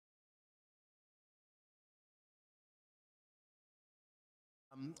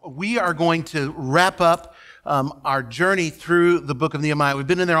We are going to wrap up our journey through the book of Nehemiah. We've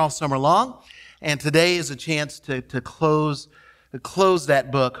been in there all summer long, and today is a chance to close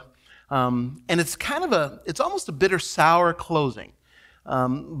that book. And it's it's almost a bitter, sour closing.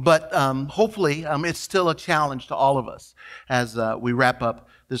 But hopefully it's still a challenge to all of us as we wrap up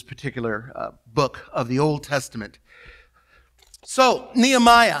this particular book of the Old Testament. So,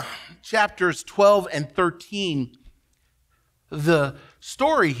 Nehemiah, chapters 12 and 13, the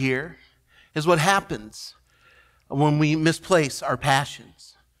story here is what happens when we misplace our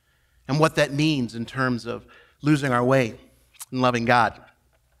passions and what that means in terms of losing our way and loving God.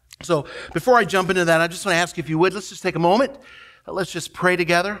 So before I jump into that, I just want to ask you, if you would, let's just take a moment. Let's just pray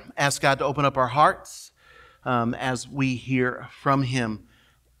together, ask God to open up our hearts as we hear from Him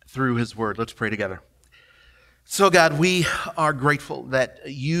through His Word. Let's pray together. So God, we are grateful that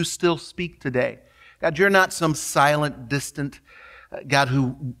you still speak today. God, you're not some silent, distant God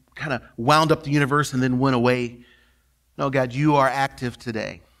who kind of wound up the universe and then went away. No, God, you are active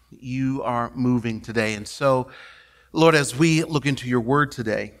today. You are moving today. And so, Lord, as we look into your word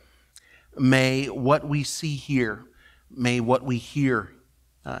today, may what we see here, may what we hear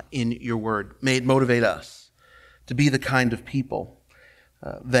in your word, may it motivate us to be the kind of people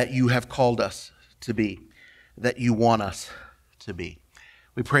that you have called us to be, that you want us to be.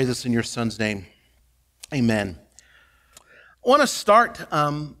 We pray this in your Son's name. Amen. I want to start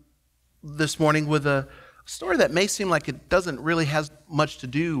this morning with a story that may seem like it doesn't really have much to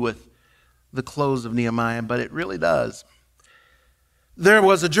do with the close of Nehemiah, but it really does. There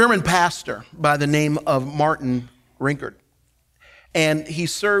was a German pastor by the name of Martin Rinkart, and he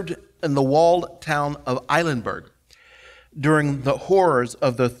served in the walled town of Eilenburg during the horrors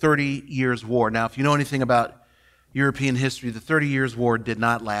of the 30 Years' War. Now, if you know anything about European history, the 30 Years' War did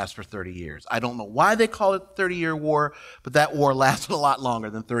not last for 30 years. I don't know why they call it the 30-year war, but that war lasted a lot longer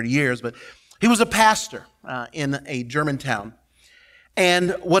than 30 years. But he was a pastor in a German town.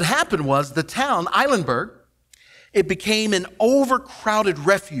 And what happened was the town, Eilenburg, it became an overcrowded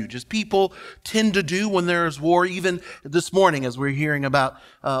refuge, as people tend to do when there's war. Even this morning, as we're hearing about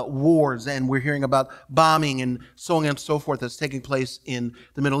wars and we're hearing about bombing and so on and so forth that's taking place in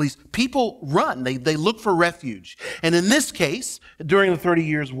the Middle East, people run. They look for refuge. And in this case, during the 30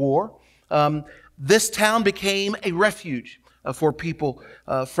 Years' War, this town became a refuge for people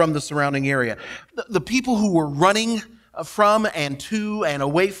from the surrounding area. The people who were running from and to and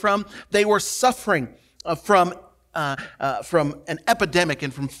away from, they were suffering from an epidemic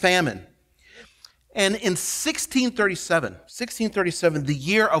and from famine. And in 1637, the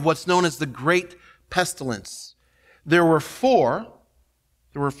year of what's known as the Great Pestilence, there were four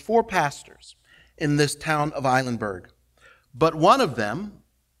pastors in this town of Eilenburg. But one of them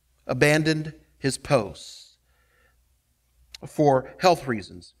abandoned his post for health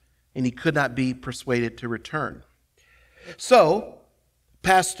reasons, and he could not be persuaded to return. So,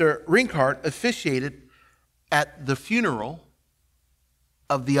 Pastor Rinkart officiated at the funeral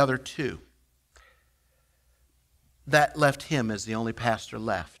of the other two. That left him as the only pastor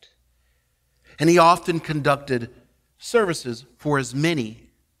left. And he often conducted services for as many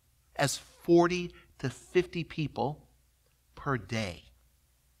as 40 to 50 people per day.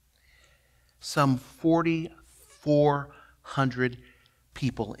 Some 4,400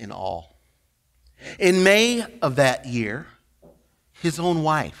 people in all. In May of that year, his own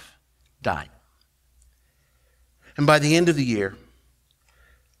wife died. And by the end of the year,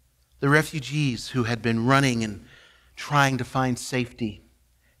 the refugees who had been running and trying to find safety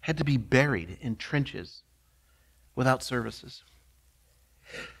had to be buried in trenches without services.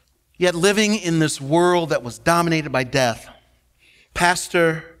 Yet living in this world that was dominated by death,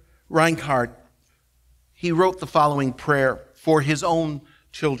 Pastor Rinkart, he wrote the following prayer for his own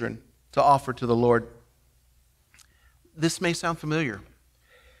children to offer to the Lord. This may sound familiar.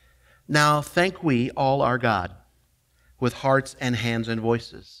 Now thank we all our God with hearts and hands and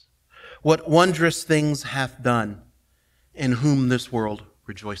voices. What wondrous things hath done, in whom this world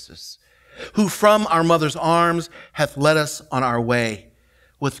rejoices, who from our mother's arms hath led us on our way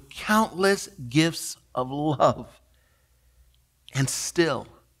with countless gifts of love, and still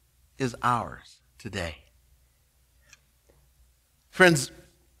is ours today. Friends,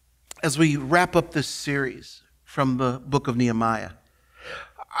 as we wrap up this series from the book of Nehemiah,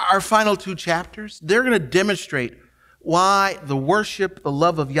 our final two chapters, they're going to demonstrate why the worship, the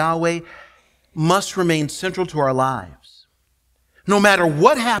love of Yahweh must remain central to our lives. No matter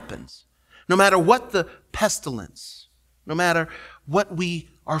what happens, no matter what the pestilence, no matter what we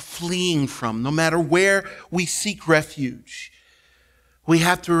are fleeing from, no matter where we seek refuge, we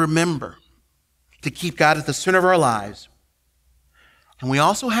have to remember to keep God at the center of our lives And we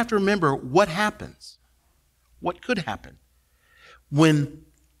also have to remember what happens, what could happen when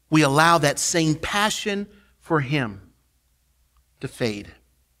we allow that same passion for him to fade.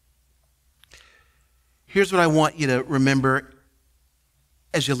 Here's what I want you to remember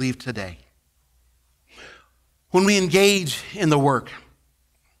as you leave today. When we engage in the work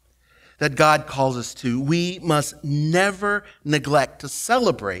that God calls us to, we must never neglect to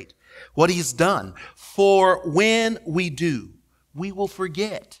celebrate what he's done. For when we do, we will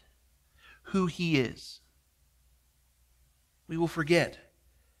forget who he is. We will forget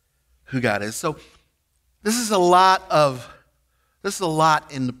who God is. So this is a lot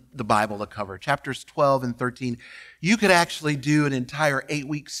in the Bible to cover. Chapters 12 and 13. You could actually do an entire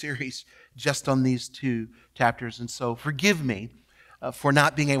 8-week series just on these two chapters. And so forgive me for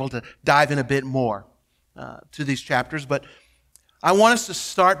not being able to dive in a bit more to these chapters. But I want us to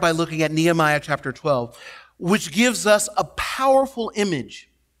start by looking at Nehemiah chapter 12, which gives us a powerful image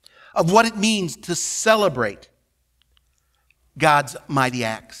of what it means to celebrate God's mighty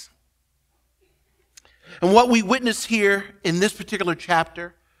acts. And what we witness here in this particular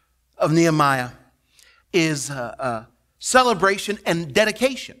chapter of Nehemiah is a celebration and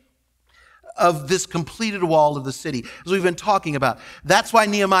dedication of this completed wall of the city, as we've been talking about. That's why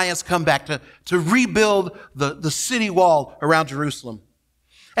Nehemiah has come back to rebuild the city wall around Jerusalem.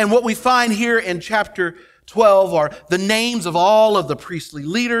 And what we find here in chapter 12 are the names of all of the priestly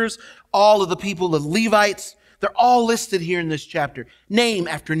leaders, all of the people, the Levites. They're all listed here in this chapter, name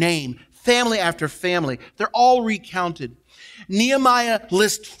after name, family after family. They're all recounted. Nehemiah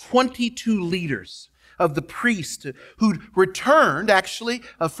lists 22 leaders of the priests who'd returned actually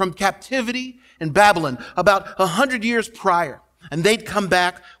from captivity in Babylon about 100 years prior. And they'd come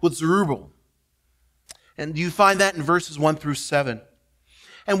back with Zerubbabel. And you find that in verses 1 through 7.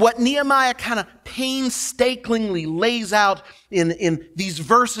 And what Nehemiah kind of painstakingly lays out in these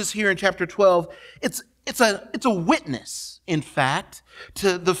verses here in chapter 12, it's a witness, in fact,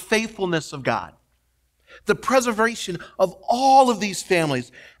 to the faithfulness of God. The preservation of all of these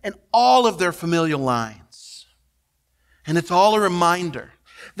families and all of their familial lines. And it's all a reminder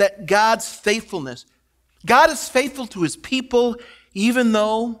that God's faithfulness, God is faithful to his people even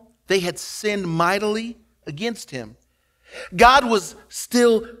though they had sinned mightily against him. God was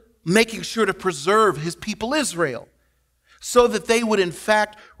still making sure to preserve his people Israel so that they would in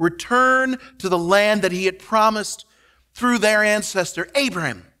fact return to the land that he had promised through their ancestor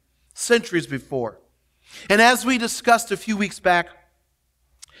Abraham centuries before. And as we discussed a few weeks back,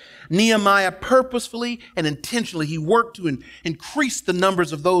 Nehemiah purposefully and intentionally, he worked to increase the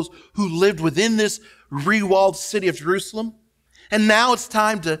numbers of those who lived within this rewalled city of Jerusalem. And now it's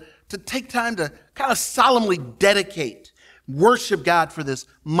time to take time to kind of solemnly dedicate, worship God for this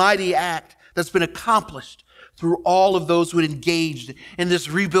mighty act that's been accomplished through all of those who had engaged in this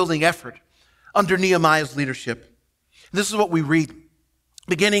rebuilding effort under Nehemiah's leadership. This is what we read,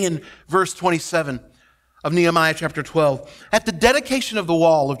 beginning in verse 27 of Nehemiah chapter 12. At the dedication of the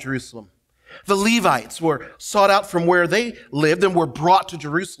wall of Jerusalem, the Levites were sought out from where they lived and were brought to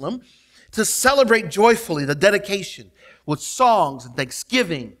Jerusalem to celebrate joyfully the dedication with songs and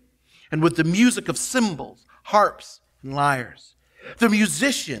thanksgiving and with the music of cymbals, harps, and lyres. The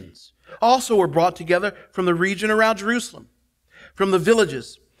musicians also were brought together from the region around Jerusalem, from the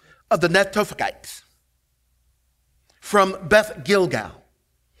villages of the Netophagites, from Beth Gilgal,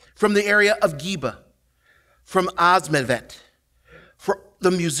 from the area of Geba, from Asmavet. For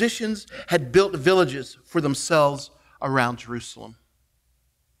the musicians had built villages for themselves around Jerusalem.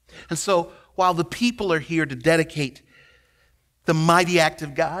 And so while the people are here to dedicate the mighty act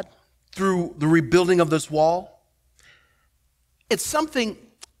of God through the rebuilding of this wall, there's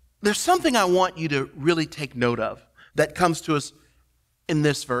something I want you to really take note of that comes to us in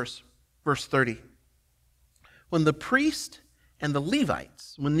this verse 30. When the priest and the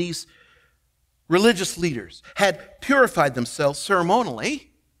Levites, when these religious leaders had purified themselves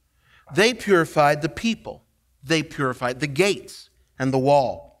ceremonially, they purified the people. They purified the gates and the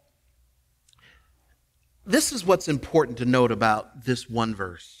wall. This is what's important to note about this one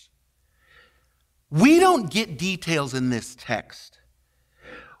verse. We don't get details in this text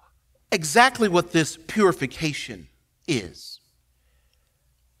exactly what this purification is.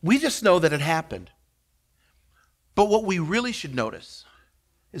 We just know that it happened. But what we really should notice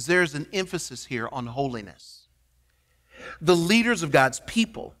is there's an emphasis here on holiness. The leaders of God's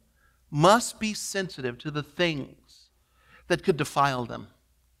people must be sensitive to the things that could defile them.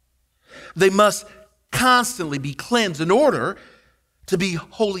 They must constantly be cleansed in order to be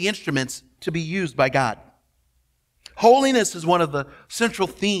holy instruments to be used by God. Holiness is one of the central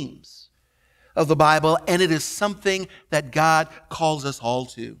themes of the Bible, and it is something that God calls us all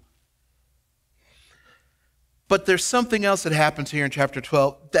to. But there's something else that happens here in chapter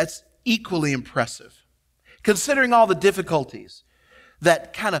 12 that's equally impressive. Considering all the difficulties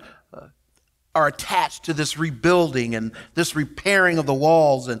that kind of are attached to this rebuilding and this repairing of the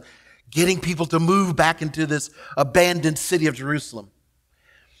walls and getting people to move back into this abandoned city of Jerusalem,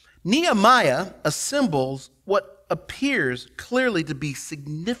 Nehemiah assembles what appears clearly to be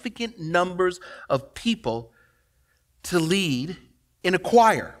significant numbers of people to lead in a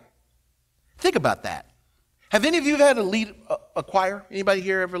choir. Think about that. Have any of you had to lead a choir? Anybody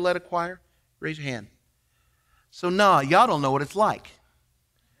here ever led a choir? Raise your hand. So no, y'all don't know what it's like.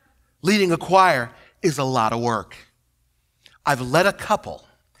 Leading a choir is a lot of work. I've led a couple.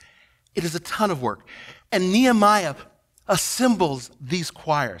 It is a ton of work. And Nehemiah assembles these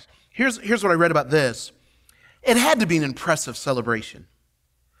choirs. Here's what I read about this. It had to be an impressive celebration.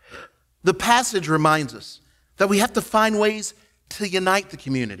 The passage reminds us that we have to find ways to unite the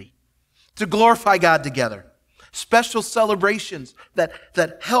community, to glorify God together. Special celebrations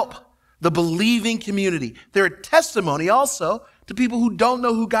that help the believing community. They're a testimony also to people who don't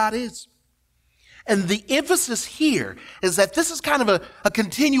know who God is. And the emphasis here is that this is kind of a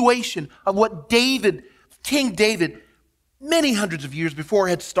continuation of what King David, many hundreds of years before,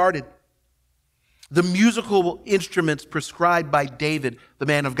 had started. The musical instruments prescribed by David, the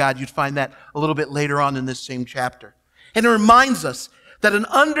man of God, you'd find that a little bit later on in this same chapter. And it reminds us that an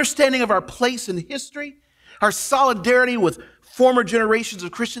understanding of our place in history, our solidarity with former generations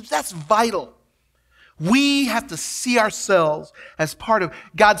of Christians, that's vital. We have to see ourselves as part of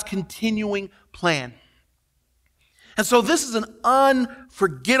God's continuing plan. And so this is an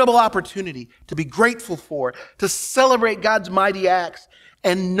unforgettable opportunity to be grateful for, to celebrate God's mighty acts.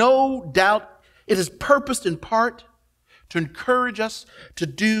 And no doubt it is purposed in part to encourage us to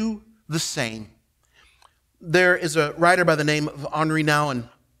do the same. There is a writer by the name of Henri Nouwen,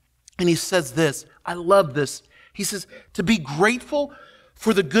 and he says this. I love this. He says, to be grateful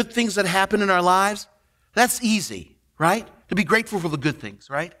for the good things that happen in our lives, that's easy, right? To be grateful for the good things,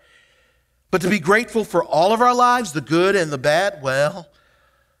 right? But to be grateful for all of our lives, the good and the bad, well,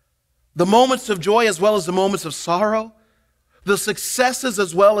 the moments of joy as well as the moments of sorrow, the successes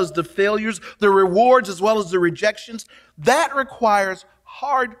as well as the failures, the rewards as well as the rejections, that requires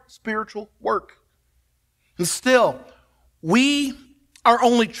hard spiritual work. And still, we are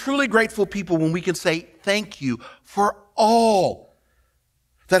only truly grateful people when we can say thank you for all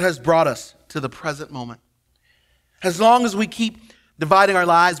that has brought us to the present moment. As long as we keep dividing our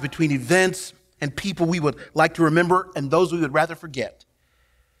lives between events and people we would like to remember and those we would rather forget,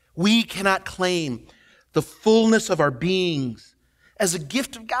 we cannot claim the fullness of our beings as a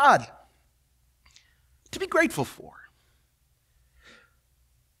gift of God to be grateful for.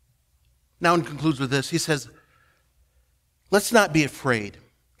 Now, he concludes with this. He says, let's not be afraid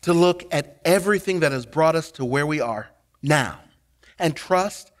to look at everything that has brought us to where we are now and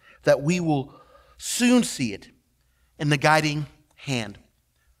trust that we will soon see it in the guiding hand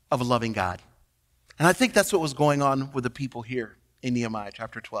of a loving God. And I think that's what was going on with the people here in Nehemiah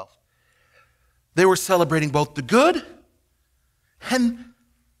chapter 12. They were celebrating both the good and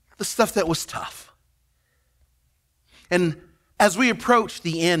the stuff that was tough. And as we approach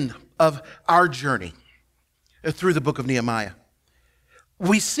the end of our journey through the book of Nehemiah,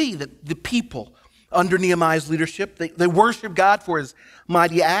 we see that the people under Nehemiah's leadership, they worship God for his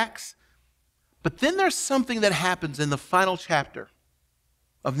mighty acts. But then there's something that happens in the final chapter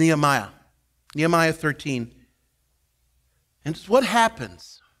of Nehemiah, Nehemiah 13. And it's what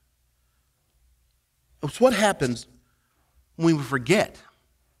happens. It's what happens when we forget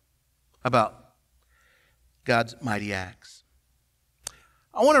about God's mighty acts.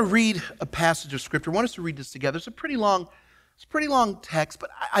 I want to read a passage of Scripture. I want us to read this together. It's a pretty long text, but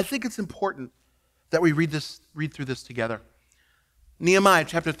I think it's important that we read through this together. Nehemiah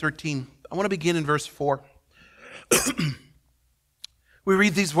chapter 13. I want to begin in verse 4. We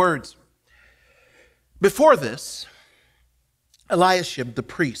read these words. Before this, Eliashib the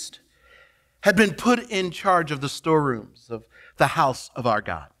priest had been put in charge of the storerooms of the house of our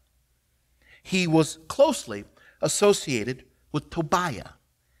God. He was closely associated with Tobiah,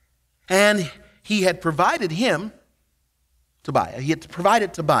 and he had provided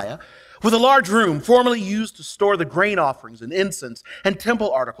Tobiah with a large room formerly used to store the grain offerings and incense and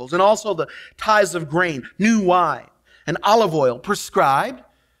temple articles, and also the tithes of grain, new wine, and olive oil prescribed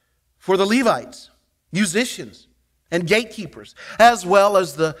for the Levites, musicians, and gatekeepers, as well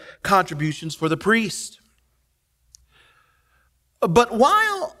as the contributions for the priest. But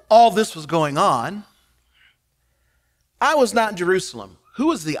while all this was going on, I was not in Jerusalem.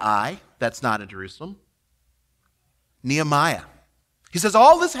 Who is the I that's not in Jerusalem? Nehemiah. He says,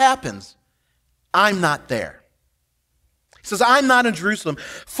 all this happens. I'm not there. He says, I'm not in Jerusalem.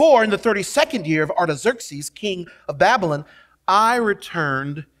 For in the 32nd year of Artaxerxes, king of Babylon, I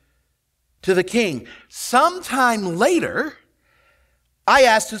returned to the king. Sometime later, I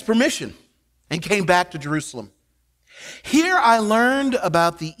asked his permission and came back to Jerusalem. Here I learned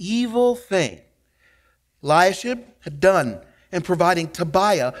about the evil thing Eliashib had done in providing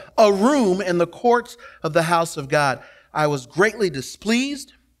Tobiah a room in the courts of the house of God. I was greatly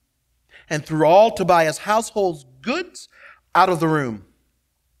displeased and threw all Tobiah's household's goods out of the room.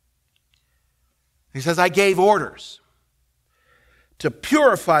 He says, I gave orders to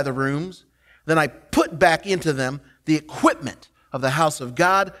purify the rooms. Then I put back into them the equipment of the house of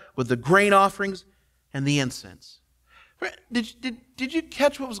God with the grain offerings and the incense. Did you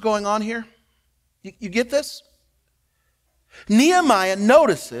catch what was going on here? You get this? Nehemiah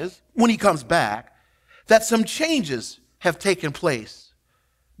notices when he comes back that some changes have taken place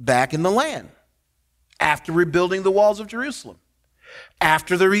back in the land after rebuilding the walls of Jerusalem,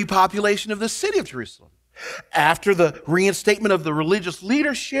 after the repopulation of the city of Jerusalem, after the reinstatement of the religious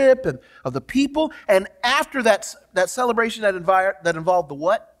leadership and of the people, and after that celebration that involved the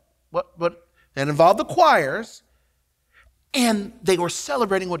what? That involved the choirs, and they were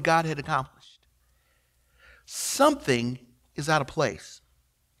celebrating what God had accomplished. Something is out of place.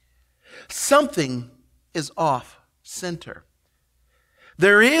 Something is off center.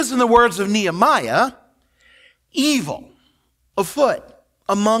 There is, in the words of Nehemiah, evil afoot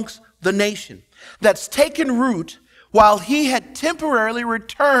amongst the nation that's taken root while he had temporarily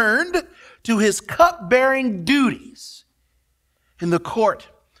returned to his cupbearing duties in the court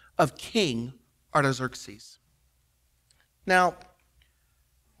of King Artaxerxes. Now,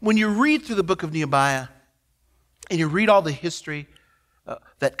 when you read through the book of Nehemiah and you read all the history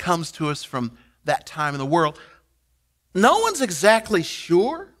that comes to us from that time in the world, no one's exactly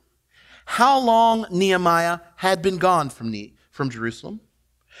sure how long Nehemiah had been gone from Jerusalem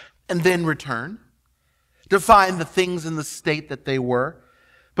and then returned to find the things in the state that they were.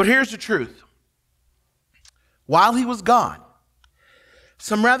 But here's the truth. While he was gone,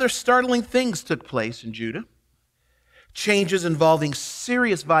 some rather startling things took place in Judah. Changes involving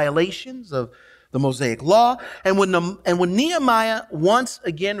serious violations of the Mosaic law. And when Nehemiah once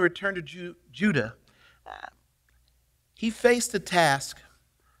again returned to Judah, he faced a task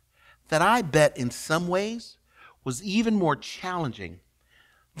that I bet in some ways was even more challenging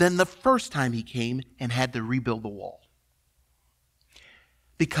than the first time he came and had to rebuild the wall.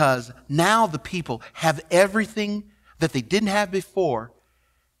 Because now the people have everything that they didn't have before,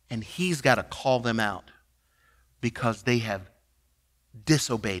 and he's got to call them out because they have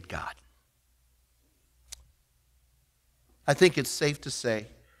disobeyed God. I think it's safe to say,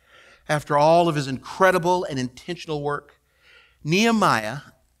 after all of his incredible and intentional work, Nehemiah,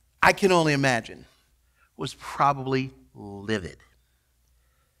 I can only imagine, was probably livid.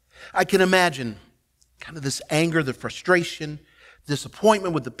 I can imagine kind of this anger, the frustration,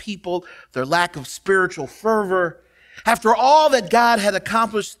 disappointment with the people, their lack of spiritual fervor. After all that God had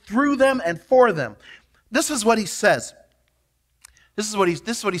accomplished through them and for them, this is what he says. This is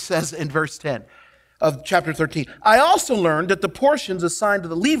what he says in verse 10 of chapter 13. I also learned that the portions assigned to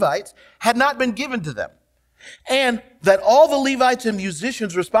the Levites had not been given to them, and that all the Levites and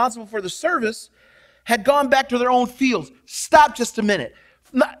musicians responsible for the service had gone back to their own fields. Stop just a minute.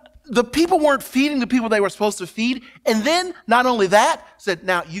 The people weren't feeding the people they were supposed to feed, and then, not only that, said,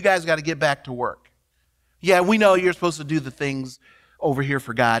 now you guys got to get back to work. Yeah, we know you're supposed to do the things over here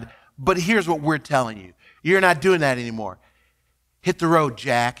for God, but here's what we're telling you. You're not doing that anymore. Hit the road,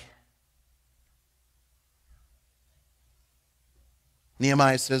 Jack.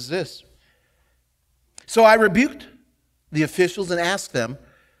 Nehemiah says this. So I rebuked the officials and asked them,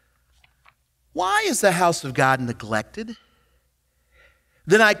 why is the house of God neglected?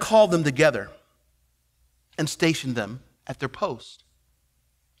 Then I called them together and stationed them at their post.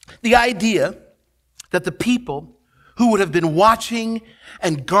 The idea that the people who would have been watching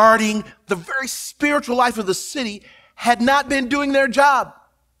and guarding the very spiritual life of the city had not been doing their job.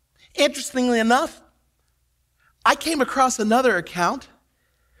 Interestingly enough, I came across another account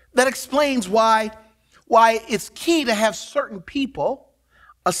that explains why it's key to have certain people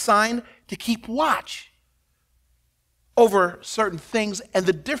assigned to keep watch over certain things and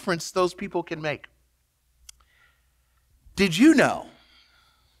the difference those people can make. Did you know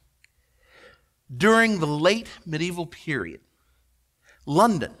during the late medieval period,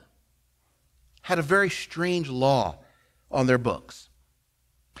 London had a very strange law on their books?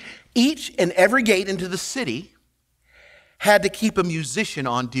 Each and every gate into the city had to keep a musician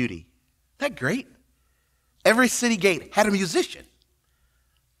on duty. Isn't that great? Every city gate had a musician.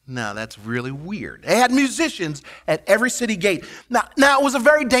 No, that's really weird. They had musicians at every city gate. Now it was a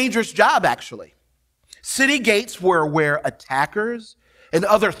very dangerous job, actually. City gates were where attackers and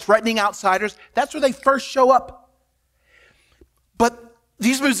other threatening outsiders, that's where they first show up. But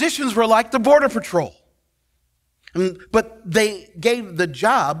these musicians were like the border patrol. But they gave the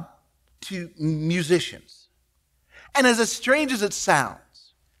job to musicians. And as strange as it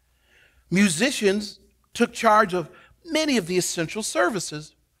sounds, musicians took charge of many of the essential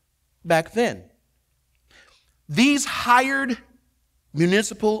services back then. These hired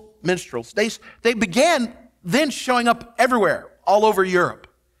municipal minstrels, they began then showing up everywhere, all over Europe,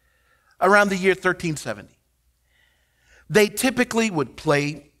 around the year 1370. They typically would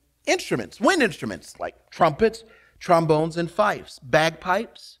play instruments, wind instruments, like trumpets, trombones, and fifes,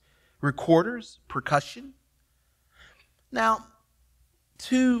 bagpipes, recorders, percussion. Now,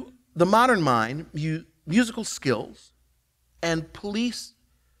 to the modern mind, musical skills and police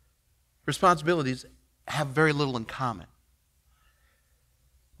responsibilities have very little in common.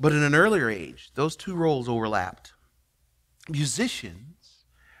 But in an earlier age, those two roles overlapped. Musicians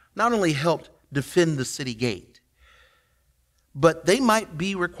not only helped defend the city gate, but they might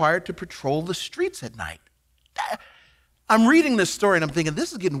be required to patrol the streets at night. I'm reading this story and I'm thinking,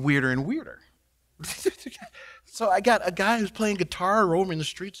 this is getting weirder and weirder. So I got a guy who's playing guitar roaming the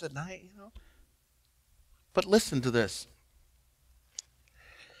streets at night, you know. But listen to this.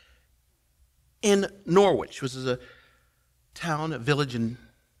 In Norwich, which is a town, a village in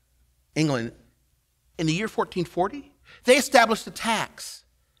England, in the year 1440, they established a tax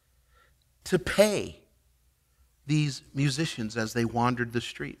to pay these musicians as they wandered the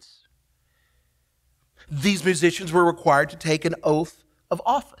streets. These musicians were required to take an oath of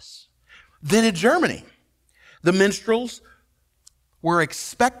office. Then in Germany, the minstrels were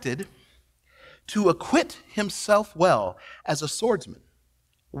expected to acquit himself well as a swordsman.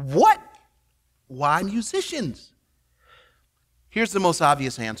 What? Why musicians? Here's the most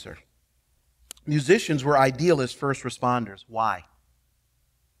obvious answer. Musicians were ideal as first responders. Why?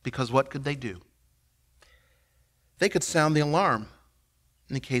 Because what could they do? They could sound the alarm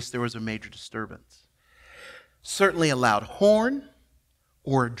in case there was a major disturbance. Certainly a loud horn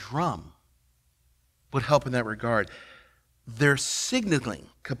or a drum would help in that regard. Their signaling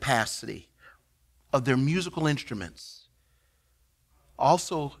capacity of their musical instruments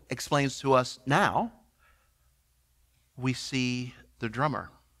also explains to us now we see the drummer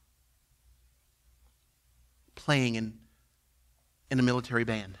playing in a military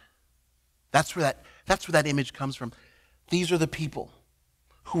band. That's where that image comes from. These are the people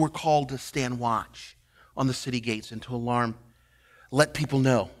who were called to stand watch on the city gates and to alarm, let people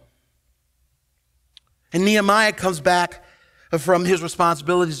know. And Nehemiah comes back from his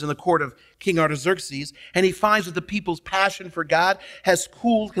responsibilities in the court of King Artaxerxes, and he finds that the people's passion for God has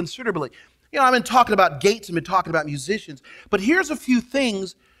cooled considerably. You know, I've been talking about gates and been talking about musicians, but here's a few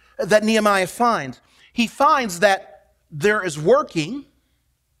things that Nehemiah finds. He finds that there is working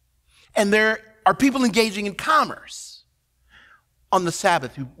and there are people engaging in commerce on the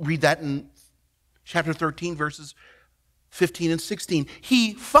Sabbath. You read that in chapter 13, verses 15 and 16.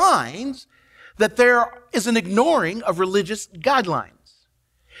 He finds that there is an ignoring of religious guidelines.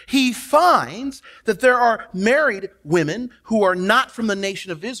 He finds that there are married women who are not from the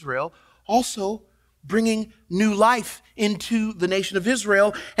nation of Israel also bringing new life into the nation of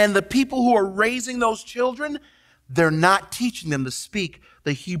Israel. And the people who are raising those children, they're not teaching them to speak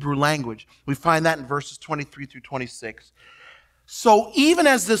the Hebrew language. We find that in verses 23 through 26. So even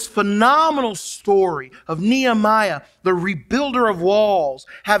as this phenomenal story of Nehemiah, the rebuilder of walls,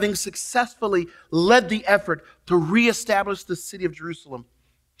 having successfully led the effort to reestablish the city of Jerusalem,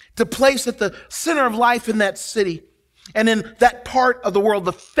 to place at the center of life in that city and in that part of the world,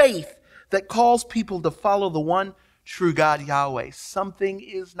 the faith that calls people to follow the one true God, Yahweh, something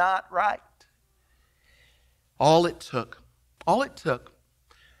is not right. All it took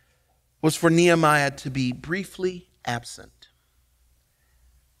was for Nehemiah to be briefly absent.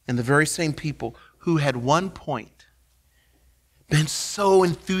 And the very same people who had one point been so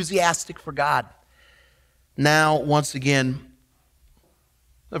enthusiastic for God, now once again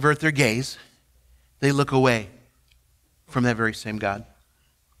avert their gaze. They look away from that very same God.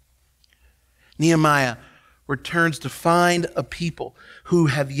 Nehemiah returns to find a people who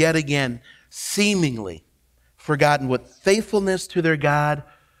have yet again seemingly forgotten what faithfulness to their God,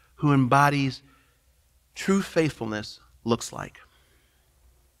 who embodies true faithfulness, looks like.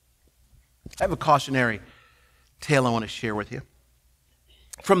 I have a cautionary tale I want to share with you.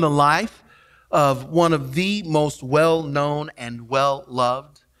 From the life of one of the most well-known and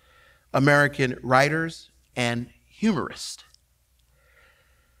well-loved American writers and humorists,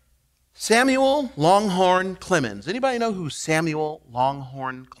 Samuel Longhorn Clemens. Anybody know who Samuel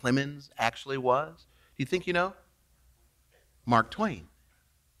Longhorn Clemens actually was? Do you think you know? Mark Twain.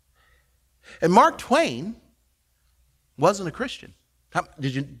 And Mark Twain wasn't a Christian. How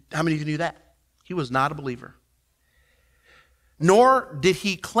many of you knew that? He was not a believer. Nor did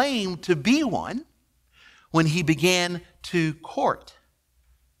he claim to be one when he began to court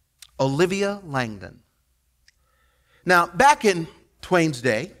Olivia Langdon. Now, back in Twain's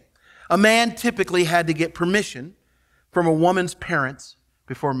day, a man typically had to get permission from a woman's parents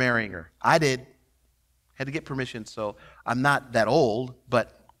before marrying her. I did. Had to get permission, so I'm not that old,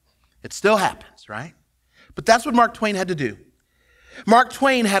 but it still happens, right? But that's what Mark Twain had to do. Mark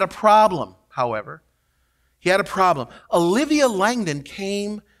Twain had a problem, however. He had a problem. Olivia Langdon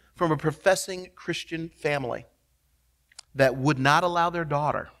came from a professing Christian family that would not allow their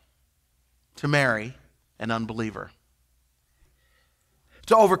daughter to marry an unbeliever.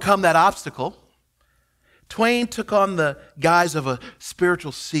 To overcome that obstacle, Twain took on the guise of a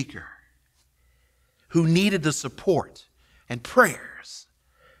spiritual seeker who needed the support and prayers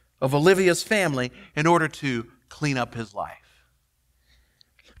of Olivia's family in order to clean up his life.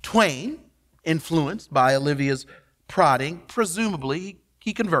 Twain, influenced by Olivia's prodding, presumably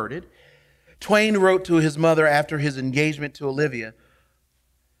he converted. Twain wrote to his mother after his engagement to Olivia,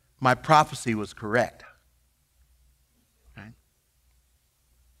 "My prophecy was correct." Right?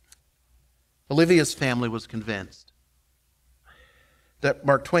 Olivia's family was convinced that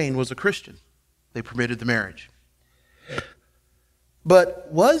Mark Twain was a Christian. They permitted the marriage. But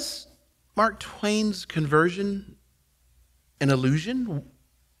was Mark Twain's conversion an illusion?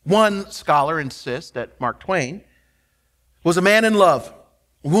 One scholar insists that Mark Twain was a man in love,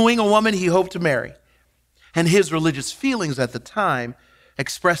 wooing a woman he hoped to marry. And his religious feelings at the time,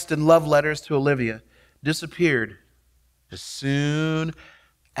 expressed in love letters to Olivia, disappeared as soon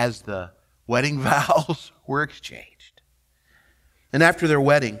as the wedding vows were exchanged. And after their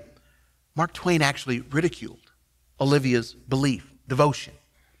wedding, Mark Twain actually ridiculed Olivia's belief, devotion.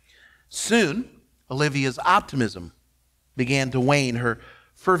 Soon, Olivia's optimism began to wane. Her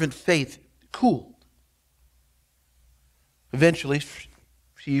fervent faith cooled. Eventually,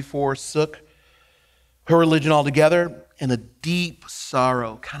 she forsook her religion altogether, and a deep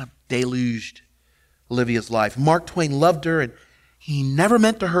sorrow kind of deluged Olivia's life. Mark Twain loved her, and he never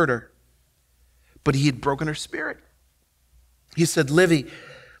meant to hurt her, but he had broken her spirit. He said, Livy,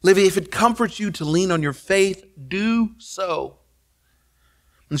 if it comforts you to lean on your faith, do so."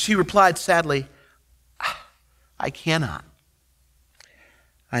 And she replied sadly, "I cannot.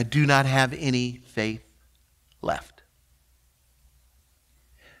 I do not have any faith left."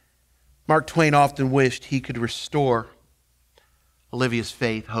 Mark Twain often wished he could restore Olivia's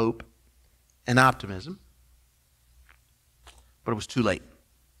faith, hope, and optimism, but it was too late.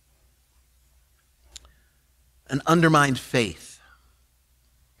 An undermined faith,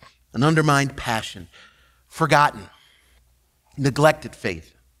 an undermined passion, forgotten, neglected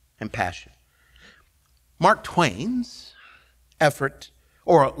faith and passion. Mark Twain's effort,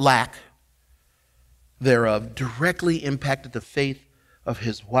 or lack thereof, directly impacted the faith of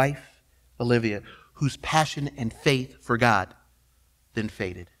his wife, Olivia, whose passion and faith for God then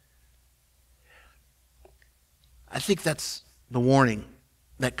faded. I think that's the warning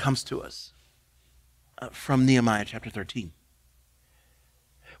that comes to us from Nehemiah chapter 13.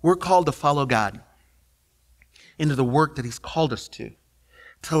 We're called to follow God into the work that He's called us to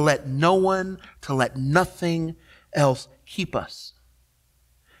let no one, to let nothing else keep us,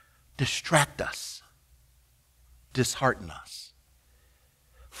 distract us, dishearten us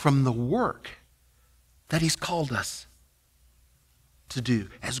from the work that He's called us to do.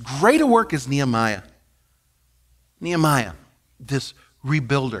 As great a work as Nehemiah, this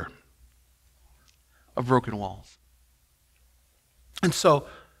rebuilder of broken walls. And so,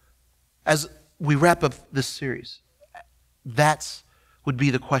 as we wrap up this series, that would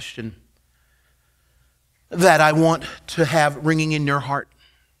be the question that I want to have ringing in your heart.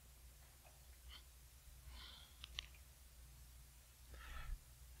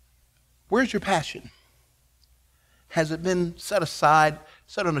 Where's your passion? Has it been set aside,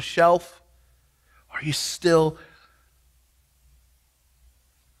 set on a shelf? Are you still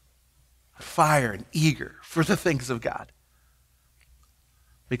fire and eager for the things of God?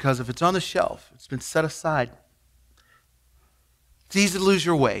 Because if it's on the shelf, it's been set aside, it's easy to lose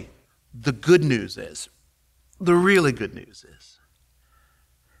your way. The good news is, the really good news is,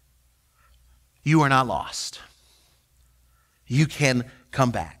 you are not lost. You can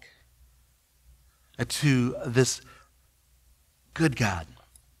come back. to this good God,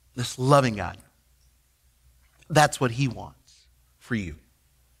 this loving God. That's what he wants for you.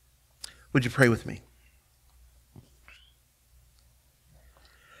 Would you pray with me?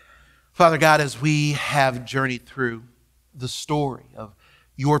 Father God, as we have journeyed through the story of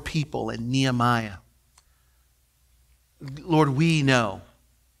your people and Nehemiah, Lord, we know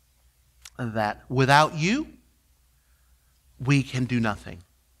that without you, we can do nothing.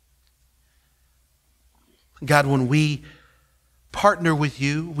 God, when we partner with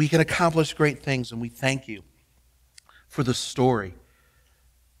you, we can accomplish great things, and we thank you for the story,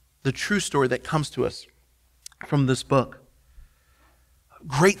 the true story that comes to us from this book.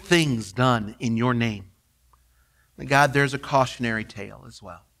 Great things done in your name. And God, there's a cautionary tale as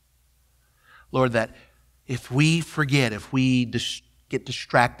well. Lord, that if we forget, if we get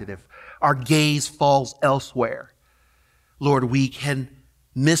distracted, if our gaze falls elsewhere, Lord, we can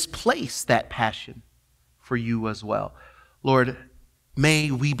misplace that passion for you as well. Lord, may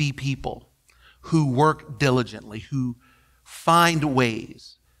we be people who work diligently, who find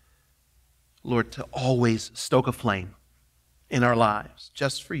ways, Lord, to always stoke a flame in our lives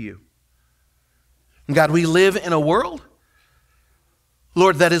just for you. And God, we live in a world,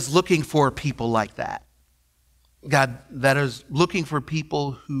 Lord, that is looking for people like that. God, that is looking for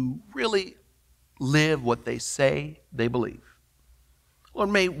people who really live what they say they believe. Lord,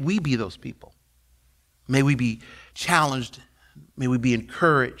 may we be those people. May we be challenged. May we be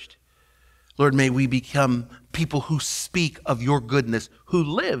encouraged. Lord, may we become people who speak of your goodness, who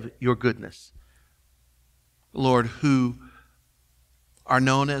live your goodness. Lord, who are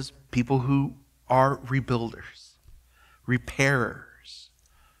known as people who are rebuilders, repairers.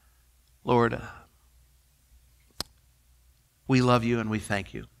 Lord, we love you and we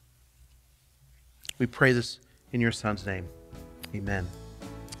thank you. We pray this in your Son's name. Amen.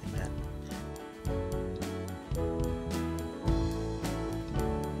 Amen.